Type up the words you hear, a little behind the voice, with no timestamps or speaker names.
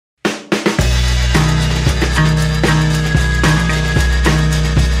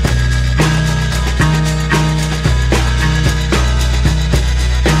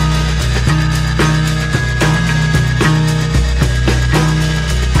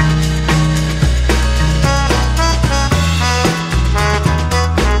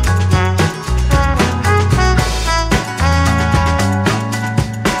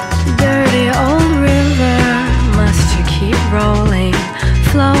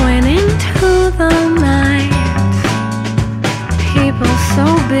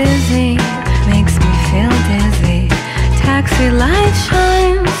light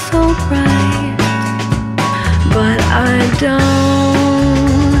shines so bright, but I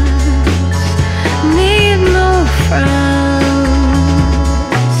don't need no friends.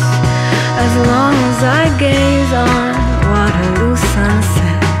 As long as I gaze on Waterloo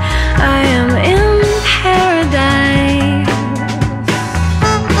sunset, I am in paradise.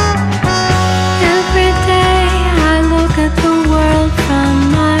 Every day I look at the world from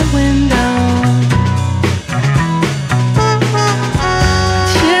my window.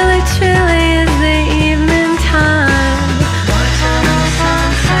 Chilly, chilly is the evening time. Waterloo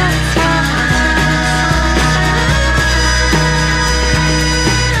sunset time.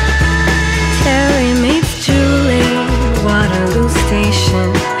 Terry meets Julie, Waterloo Station,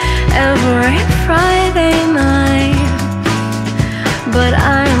 every Friday night. But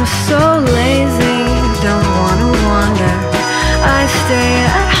I'm so lazy, don't wanna wander. I stay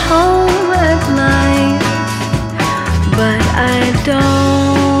at home at night, but I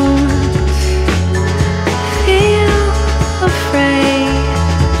don't feel afraid.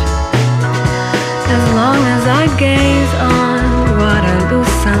 As long as I gaze on Waterloo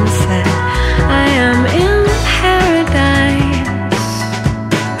sunset, I am in paradise.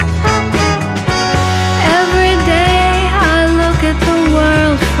 Every day I look at the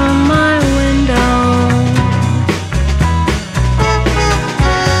world from my window.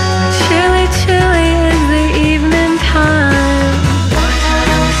 Chilly, chilly is the evening time.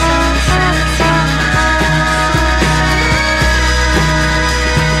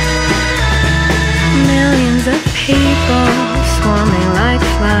 Millions of people swarming like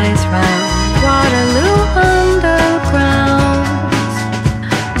flies round Waterloo underground.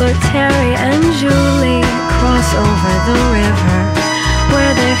 But Terry and Julie cross over the river,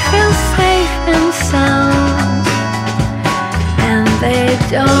 where they feel safe and sound, and they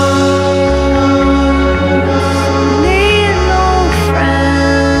don't